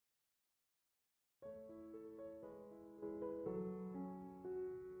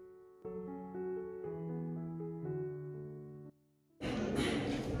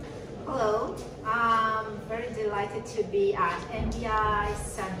delighted to be at MBI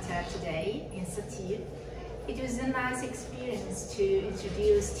Center today in Satir. It was a nice experience to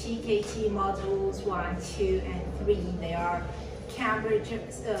introduce TKT modules 1, 2 and 3. They are Cambridge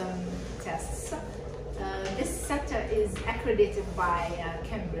tests. This center is accredited by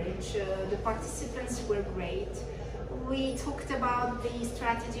Cambridge. The participants were great. We talked about the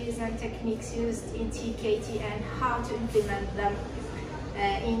strategies and techniques used in TKT and how to implement them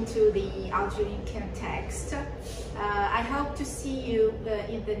into the Algerian context. I hope to see you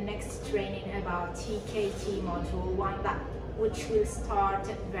in the next training about TKT module 1, which will start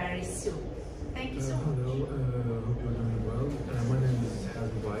very soon. Thank you so much. Hello, hope you're doing well. My name is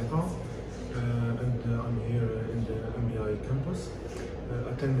Hazim Baita, and I'm here in the MBI campus,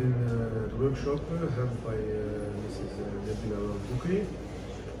 attending the workshop held by Mrs. Nabila Boukri.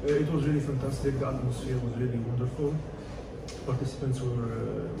 It was really fantastic, the atmosphere was really wonderful. Participants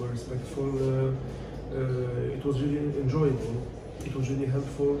were respectful. It was really enjoyable. It was really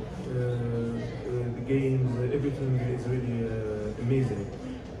helpful. The games, everything is really amazing.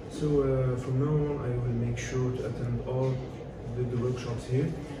 So from now on, I will make sure to attend all the workshops here,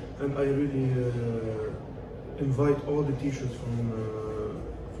 and I really invite all the teachers from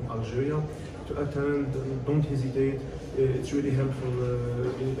Algeria to attend. Don't hesitate. It's really helpful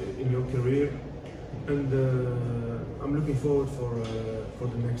in your career, and I'm looking forward for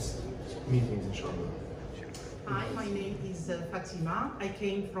the next meetings, inshallah. Hi, my name is Fatima. I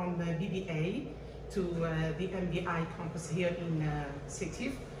came from BBA to the MBI campus here in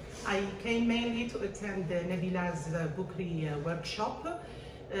Satir. I came mainly to attend Nabila's Boukri workshop,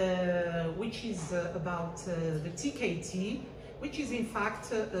 which is about the TKT, which is in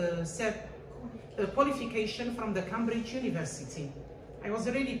fact a qualification from the Cambridge University. I was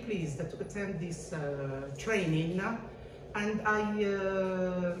really pleased to attend this training, and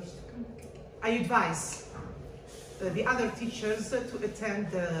I advise the other teachers to attend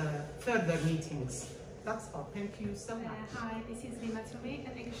further meetings. That's all. Thank you so much. Hi, this is Rima Toumi,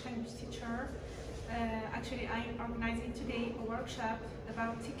 an English language teacher. Actually, I'm organizing today a workshop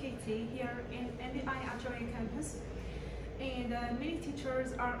about TKT here in MBI Algeria campus. And many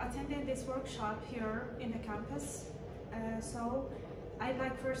teachers are attending this workshop here in the campus. So I'd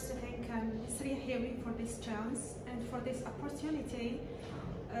like first to thank Mr. Yahiwi for this chance and for this opportunity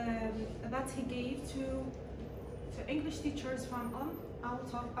that he gave to English teachers from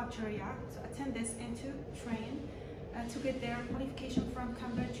out of Algeria to attend this and to train to get their qualification from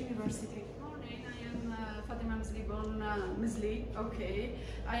Cambridge University. Good morning, I am Fatima Mizli. Okay,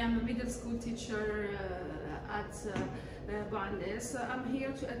 I am a middle school teacher at Boandes. I'm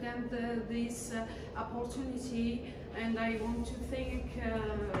here to attend this opportunity, and I want to thank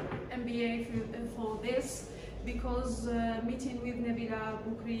MBA for this, because meeting with Nabila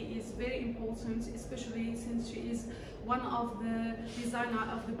Boukri is very important, especially since she is one of the designer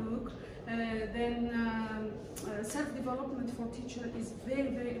of the book. Self-development for teacher is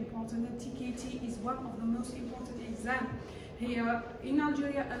very, very important, and TKT is one of the most important exams here in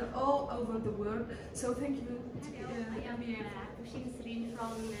Algeria and all over the world. So thank you. I am Srin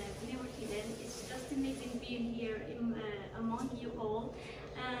from University. It's just amazing being here among you all.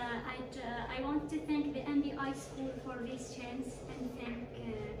 I want to thank the MBI school for this chance, and thank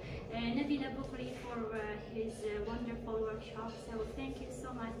Nabila Boukri for his wonderful workshop. So thank you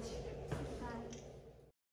so much.